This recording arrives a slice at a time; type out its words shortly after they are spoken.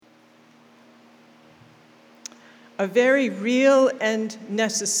a very real and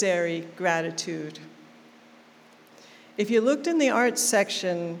necessary gratitude. If you looked in the arts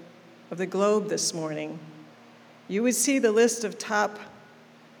section of the Globe this morning, you would see the list of top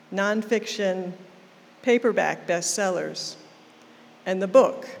nonfiction paperback bestsellers, and the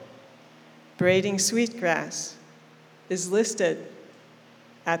book, Braiding Sweetgrass, is listed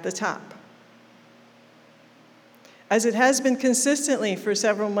at the top. As it has been consistently for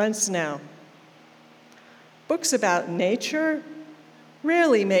several months now, books about nature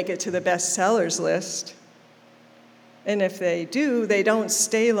rarely make it to the bestsellers list. And if they do, they don't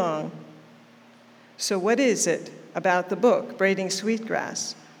stay long. So what is it about the book, Braiding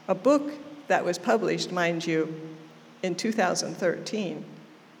Sweetgrass, a book that was published, mind you, in 2013,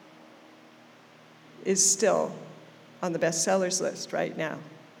 is still on the bestsellers list right now?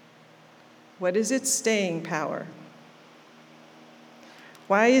 What is its staying power?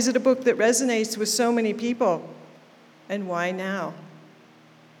 Why is it a book that resonates with so many people? And why now?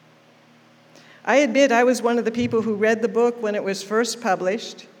 I admit I was one of the people who read the book when it was first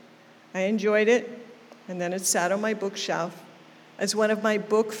published. I enjoyed it, and then it sat on my bookshelf as one of my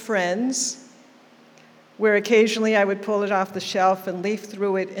book friends, where occasionally I would pull it off the shelf and leaf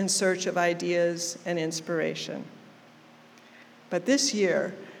through it in search of ideas and inspiration. But this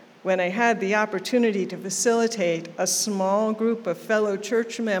year, when I had the opportunity to facilitate a small group of fellow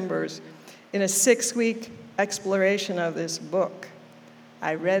church members in a 6-week exploration of this book,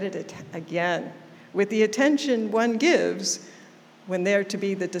 I read it again with the attention one gives when they're to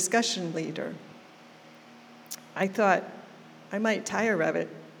be the discussion leader. I thought I might tire of it.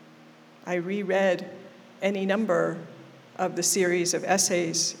 I reread any number of the series of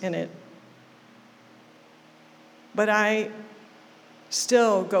essays in it. But I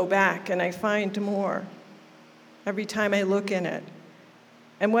still go back and I find more every time I look in it.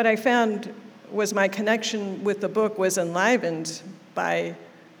 And what I found was my connection with the book was enlivened by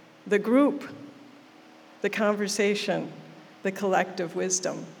the group, the conversation, the collective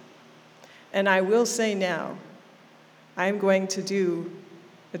wisdom. And I will say now, I'm going to do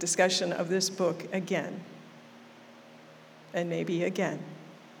a discussion of this book again, and maybe again.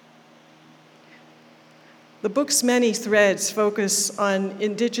 The book's many threads focus on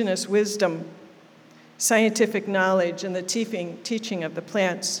indigenous wisdom, scientific knowledge, and the teaching of the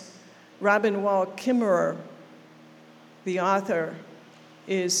plants. Robin Wall Kimmerer, the author,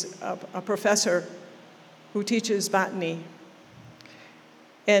 is a professor who teaches botany.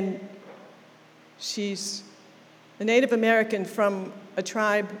 And she's a Native American from a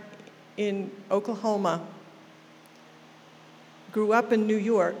tribe in Oklahoma, grew up in New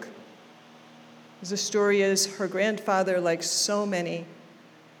York. As the story is, her grandfather, like so many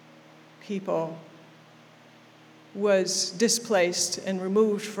people, was displaced and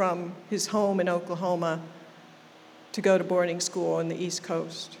removed from his home in Oklahoma to go to boarding school on the East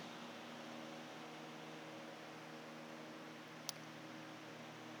Coast.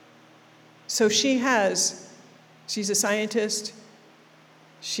 So she's a scientist,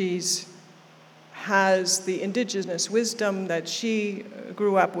 has the indigenous wisdom that she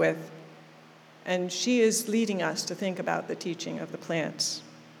grew up with, and she is leading us to think about the teaching of the plants.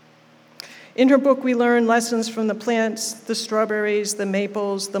 In her book, we learn lessons from the plants, the strawberries, the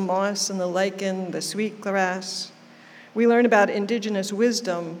maples, the moss and the lichen, the sweetgrass. We learn about indigenous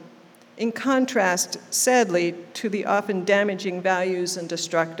wisdom in contrast, sadly, to the often damaging values and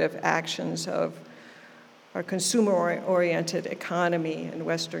destructive actions of our consumer-oriented economy and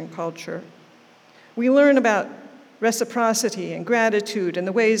Western culture. We learn about reciprocity and gratitude and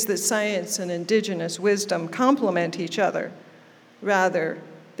the ways that science and indigenous wisdom complement each other rather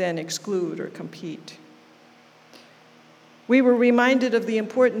than exclude or compete. We were reminded of the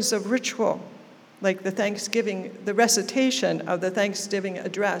importance of ritual, like the recitation of the Thanksgiving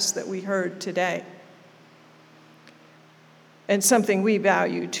address that we heard today, and something we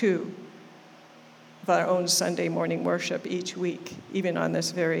value too, of our own Sunday morning worship each week, even on this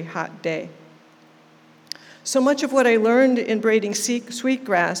very hot day. So much of what I learned in braiding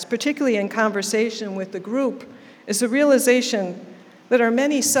sweetgrass, particularly in conversation with the group, is the realization that our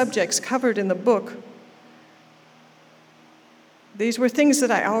many subjects covered in the book, these were things that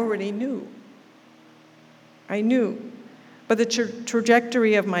I already knew. I knew, but the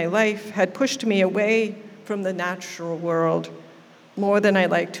trajectory of my life had pushed me away from the natural world more than I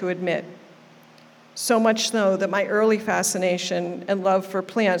like to admit. So much so that my early fascination and love for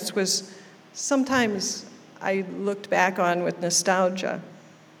plants was sometimes I looked back on with nostalgia.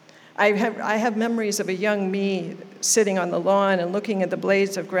 I have memories of a young me sitting on the lawn and looking at the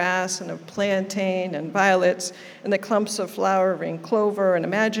blades of grass and of plantain and violets and the clumps of flowering clover and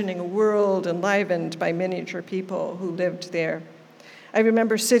imagining a world enlivened by miniature people who lived there. I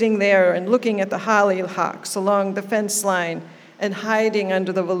remember sitting there and looking at the hollyhocks along the fence line and hiding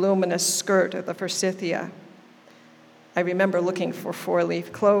under the voluminous skirt of the forsythia. I remember looking for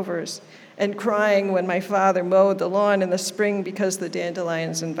four-leaf clovers and crying when my father mowed the lawn in the spring because the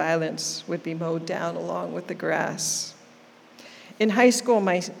dandelions and violets would be mowed down along with the grass. In high school,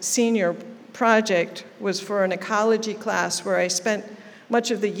 my senior project was for an ecology class where I spent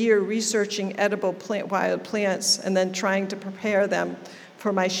much of the year researching edible wild plants and then trying to prepare them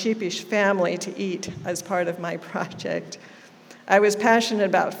for my sheepish family to eat as part of my project. I was passionate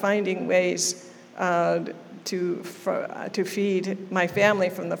about finding ways to feed my family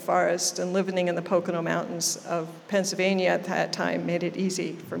from the forest, and living in the Pocono Mountains of Pennsylvania at that time made it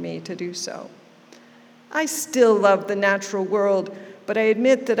easy for me to do so. I still love the natural world, but I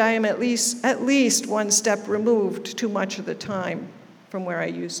admit that I am at least one step removed too much of the time from where I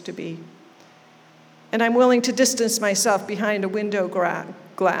used to be. And I'm willing to distance myself behind a window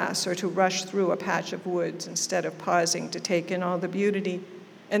glass or to rush through a patch of woods instead of pausing to take in all the beauty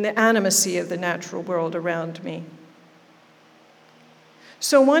and the animacy of the natural world around me.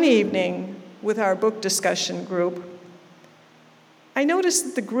 So one evening, with our book discussion group, I noticed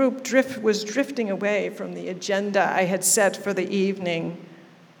that the group was drifting away from the agenda I had set for the evening.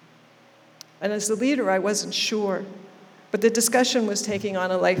 And as the leader, I wasn't sure, but the discussion was taking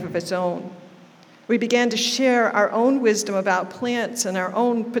on a life of its own. We began to share our own wisdom about plants and our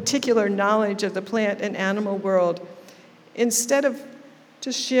own particular knowledge of the plant and animal world, instead of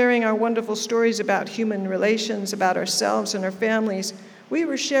just sharing our wonderful stories about human relations, about ourselves and our families. We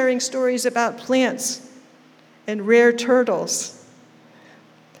were sharing stories about plants and rare turtles.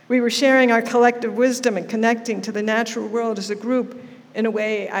 We were sharing our collective wisdom and connecting to the natural world as a group in a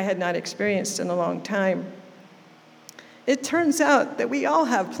way I had not experienced in a long time. It turns out that we all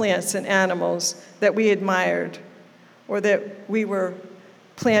have plants and animals that we admired or that we were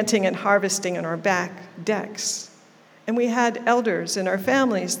planting and harvesting in our back decks. And we had elders in our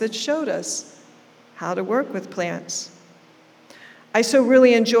families that showed us how to work with plants. I so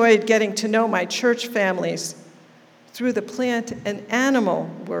really enjoyed getting to know my church families through the plant and animal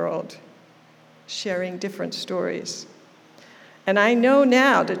world, sharing different stories. And I know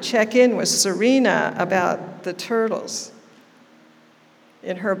now to check in with Serena about the turtles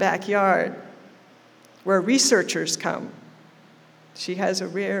in her backyard, where researchers come. She has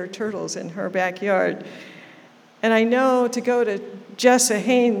rare turtles in her backyard. And I know to go to Jessa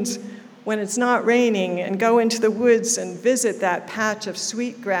Haynes when it's not raining and go into the woods and visit that patch of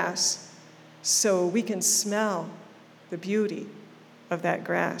sweetgrass so we can smell the beauty of that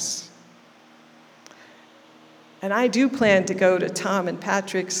grass. And I do plan to go to Tom and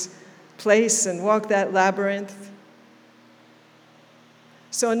Patrick's place and walk that labyrinth.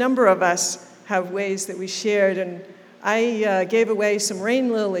 So a number of us have ways that we shared, and I gave away some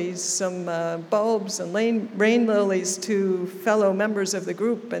rain lilies, some bulbs and rain lilies to fellow members of the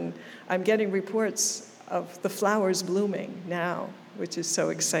group, and I'm getting reports of the flowers blooming now, which is so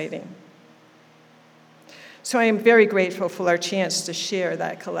exciting. So I am very grateful for our chance to share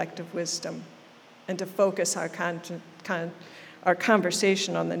that collective wisdom and to focus our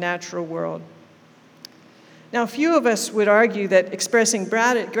conversation on the natural world. Now, few of us would argue that expressing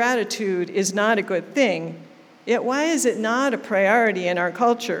gratitude is not a good thing, yet why is it not a priority in our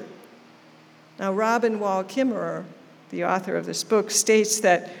culture? Now, Robin Wall Kimmerer, the author of this book, states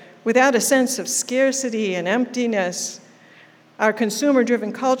that without a sense of scarcity and emptiness, in our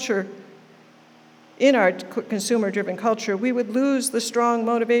consumer-driven culture, we would lose the strong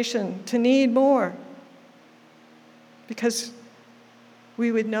motivation to need more, because we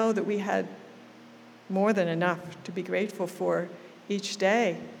would know that we had more than enough to be grateful for each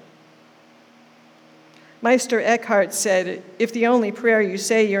day. Meister Eckhart said, if the only prayer you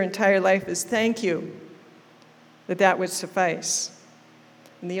say your entire life is thank you, that would suffice.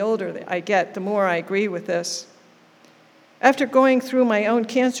 And the older I get, the more I agree with this. After going through my own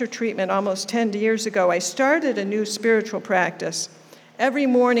cancer treatment almost 10 years ago, I started a new spiritual practice. Every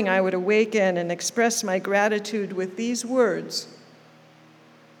morning I would awaken and express my gratitude with these words: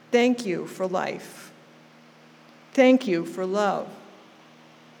 thank you for life. Thank you for love.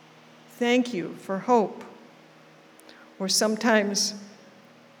 Thank you for hope. Or sometimes,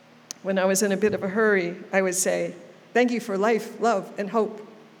 when I was in a bit of a hurry, I would say, thank you for life, love, and hope.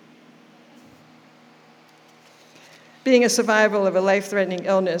 Being a survivor of a life-threatening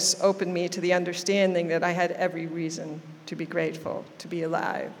illness opened me to the understanding that I had every reason to be grateful, to be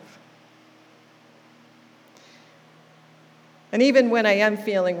alive. And even when I am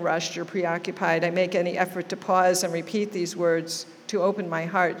feeling rushed or preoccupied, I make any effort to pause and repeat these words to open my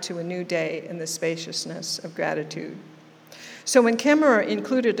heart to a new day in the spaciousness of gratitude. So when Kimmerer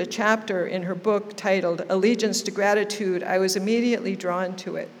included a chapter in her book titled Allegiance to Gratitude, I was immediately drawn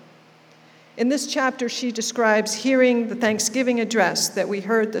to it. In this chapter, she describes hearing the Thanksgiving address that we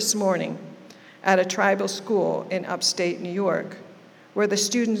heard this morning at a tribal school in upstate New York, where the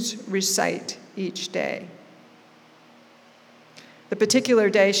students recite each day. The particular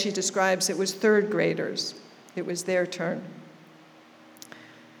day she describes, it was third graders. It was their turn.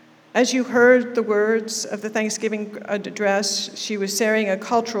 As you heard the words of the Thanksgiving address, she was sharing a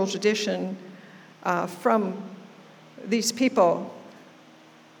cultural tradition from these people.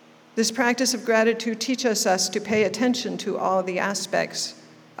 This practice of gratitude teaches us to pay attention to all the aspects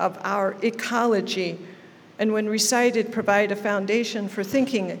of our ecology, and when recited, provide a foundation for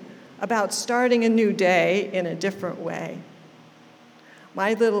thinking about starting a new day in a different way.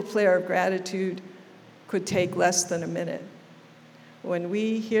 My little flare of gratitude could take less than a minute. When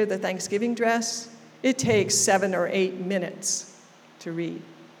we hear the Thanksgiving address, it takes 7 or 8 minutes to read.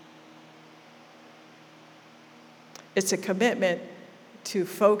 It's a commitment to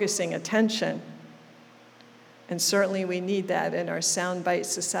focusing attention, and certainly we need that in our soundbite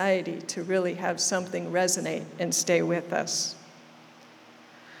society to really have something resonate and stay with us.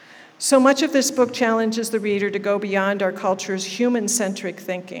 So much of this book challenges the reader to go beyond our culture's human-centric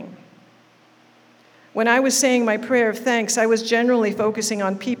thinking. When I was saying my prayer of thanks, I was generally focusing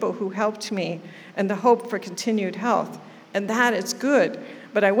on people who helped me and the hope for continued health, and that is good,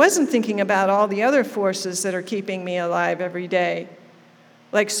 but I wasn't thinking about all the other forces that are keeping me alive every day.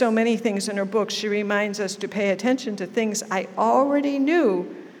 Like so many things in her book, she reminds us to pay attention to things I already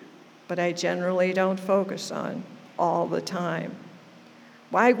knew, but I generally don't focus on all the time.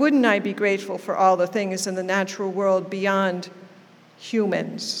 Why wouldn't I be grateful for all the things in the natural world beyond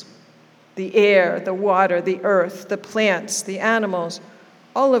humans? The air, the water, the earth, the plants, the animals,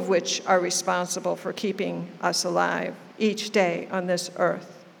 all of which are responsible for keeping us alive each day on this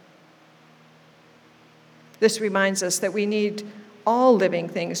earth. This reminds us that we need all living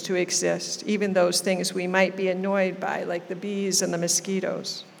things to exist, even those things we might be annoyed by, like the bees and the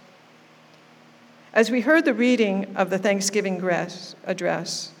mosquitoes. As we heard the reading of the Thanksgiving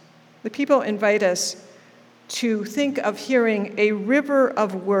address, the people invite us to think of hearing a river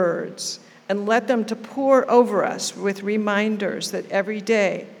of words and let them to pour over us with reminders that every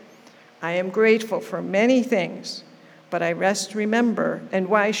day I am grateful for many things, but I remember, and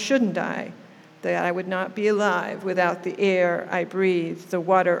why shouldn't I, that I would not be alive without the air I breathe, the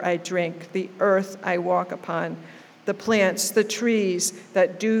water I drink, the earth I walk upon, the plants, the trees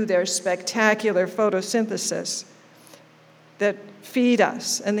that do their spectacular photosynthesis, that feed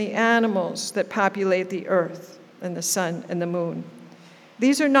us, and the animals that populate the earth and the sun and the moon.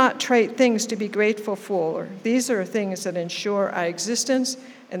 These are not trite things to be grateful for. These are things that ensure our existence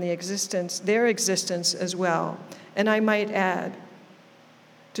and their existence as well. And I might add,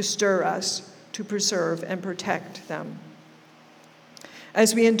 to stir us to preserve and protect them.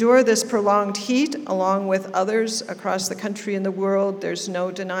 As we endure this prolonged heat, along with others across the country and the world, there's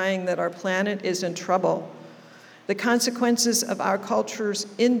no denying that our planet is in trouble. The consequences of our culture's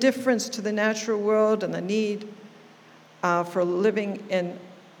indifference to the natural world and the need for living in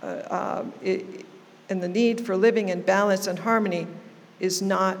balance and harmony is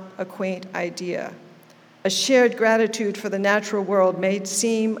not a quaint idea. A shared gratitude for the natural world may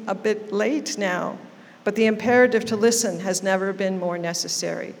seem a bit late now, but the imperative to listen has never been more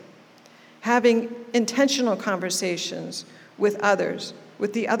necessary. Having intentional conversations with others,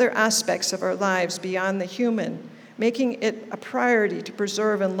 with the other aspects of our lives beyond the human, making it a priority to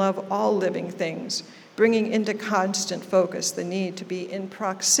preserve and love all living things, bringing into constant focus the need to be in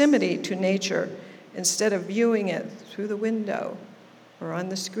proximity to nature instead of viewing it through the window or on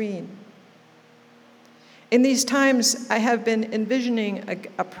the screen. In these times, I have been envisioning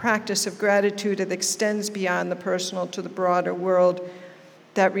a practice of gratitude that extends beyond the personal to the broader world,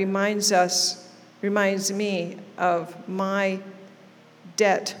 that reminds me of my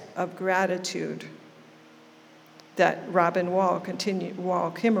debt of gratitude that Robin Wall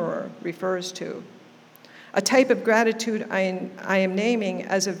Kimmerer refers to. A type of gratitude I am naming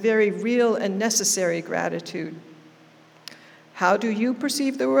as a very real and necessary gratitude. How do you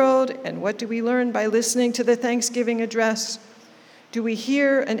perceive the world, and what do we learn by listening to the Thanksgiving address? Do we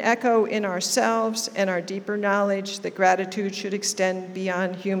hear an echo in ourselves and our deeper knowledge that gratitude should extend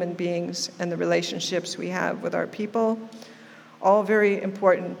beyond human beings and the relationships we have with our people? All very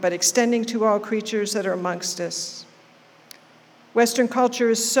important, but extending to all creatures that are amongst us. Western culture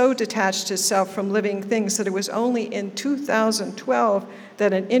is so detached itself from living things that it was only in 2012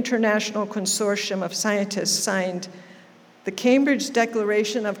 that an international consortium of scientists signed the Cambridge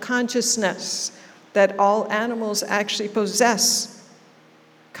Declaration of Consciousness, that all animals actually possess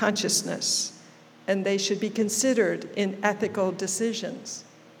consciousness, and they should be considered in ethical decisions.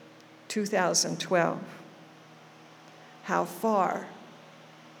 2012. How far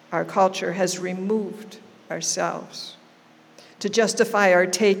our culture has removed ourselves to justify our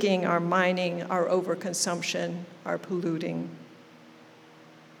taking, our mining, our overconsumption, our polluting.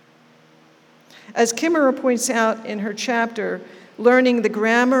 As Kimmerer points out in her chapter, Learning the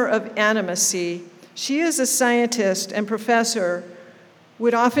Grammar of Animacy, she, as a scientist and professor,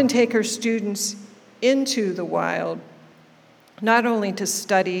 would often take her students into the wild, not only to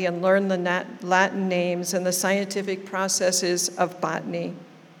study and learn the Latin names and the scientific processes of botany,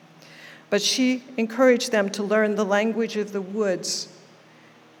 but she encouraged them to learn the language of the woods,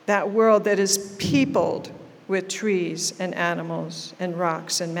 that world that is peopled with trees and animals and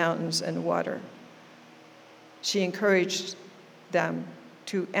rocks and mountains and water. She encouraged them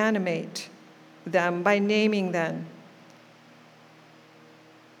to animate them by naming them,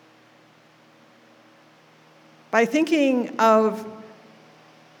 by thinking of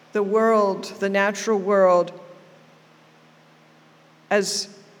the world, the natural world, as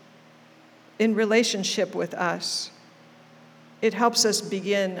in relationship with us. It helps us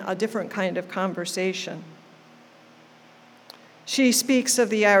begin a different kind of conversation. She speaks of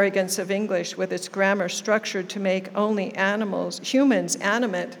the arrogance of English with its grammar structured to make only humans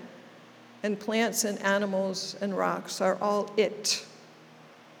animate, and plants and animals and rocks are all it.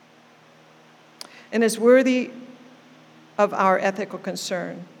 And is worthy of our ethical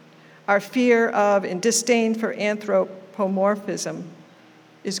concern. Our fear of and disdain for anthropomorphism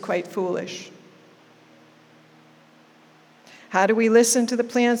is quite foolish. How do we listen to the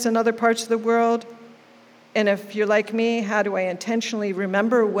plants in other parts of the world? And if you're like me, how do I intentionally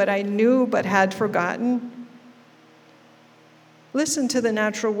remember what I knew but had forgotten? Listen to the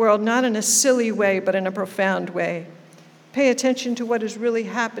natural world, not in a silly way, but in a profound way. Pay attention to what is really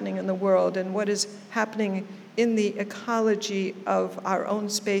happening in the world and what is happening in the ecology of our own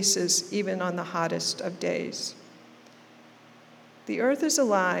spaces, even on the hottest of days. The earth is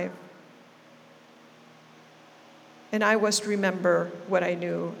alive, and I must remember what I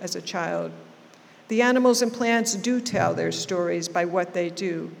knew as a child. The animals and plants do tell their stories by what they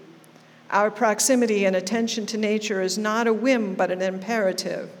do. Our proximity and attention to nature is not a whim, but an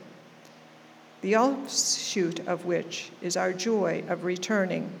imperative, the offshoot of which is our joy of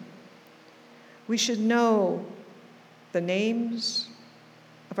returning. We should know the names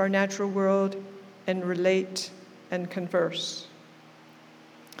of our natural world and relate and converse.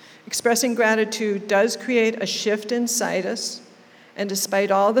 Expressing gratitude does create a shift inside us, and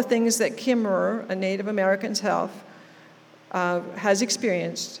despite all the things that Kimmerer, a Native American's health, has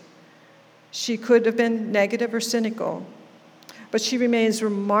experienced, she could have been negative or cynical, but she remains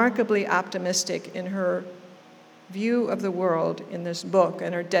remarkably optimistic in her view of the world in this book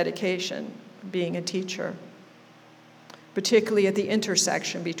and her dedication being a teacher, particularly at the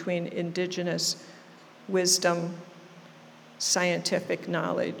intersection between indigenous wisdom, scientific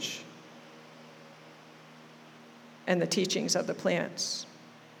knowledge, and the teachings of the plants.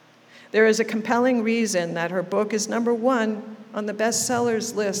 There is a compelling reason that her book is number one on the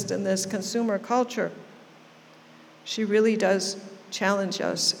bestsellers list in this consumer culture. She really does challenge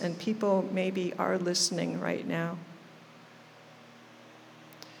us, and people maybe are listening right now.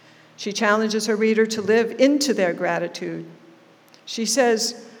 She challenges her reader to live into their gratitude. She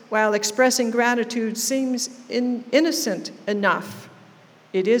says, while expressing gratitude seems innocent enough,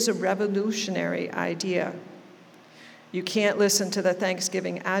 it is a revolutionary idea. You can't listen to the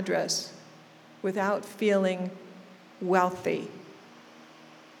Thanksgiving address without feeling wealthy.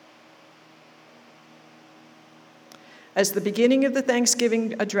 As the beginning of the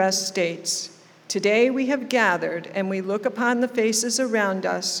Thanksgiving address states, today we have gathered and we look upon the faces around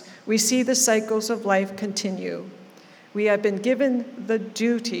us, we see the cycles of life continue. We have been given the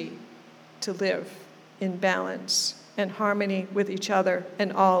duty to live in balance and harmony with each other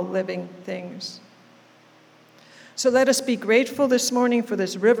and all living things. So let us be grateful this morning for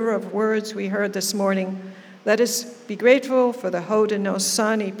this river of words we heard this morning. Let us be grateful for the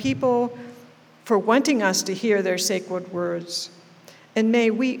Haudenosaunee people for wanting us to hear their sacred words. And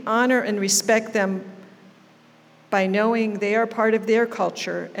may we honor and respect them by knowing they are part of their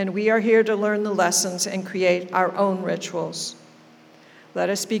culture, and we are here to learn the lessons and create our own rituals. Let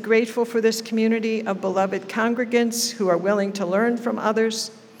us be grateful for this community of beloved congregants who are willing to learn from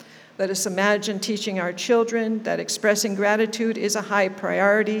others. Let us imagine teaching our children that expressing gratitude is a high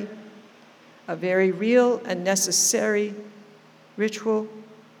priority, a very real and necessary ritual.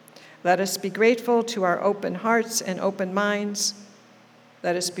 Let us be grateful to our open hearts and open minds.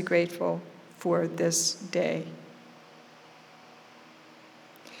 Let us be grateful for this day.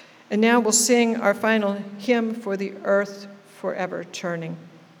 And now we'll sing our final hymn for the earth forever turning.